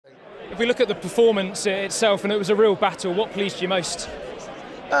If we look at the performance itself, and it was a real battle, what pleased you most?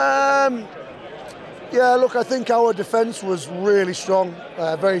 Yeah, look, I think our defence was really strong,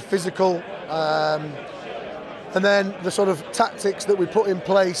 very physical, and then the sort of tactics that we put in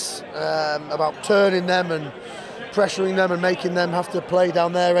place about turning them and pressuring them and making them have to play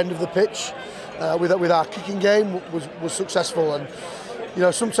down their end of the pitch with our kicking game was successful. And you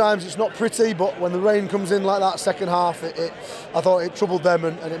know, sometimes it's not pretty, but when the rain comes in like that second half, I thought it troubled them,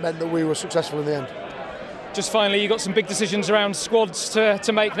 and it meant that we were successful in the end. Just finally, you've got some big decisions around squads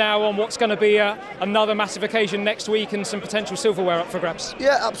to make now on what's going to be another massive occasion next week and some potential silverware up for grabs.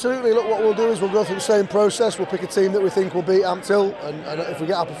 Yeah, absolutely. Look, what we'll do is we'll go through the same process. We'll pick a team that we think will beat Ampthill, and if we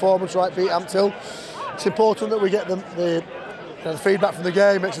get our performance right, beat Ampthill. It's important that we get the feedback from the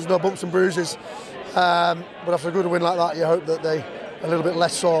game, makes us no bumps and bruises. But after a good win like that, you hope that they're a little bit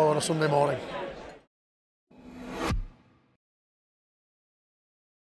less sore on a Sunday morning.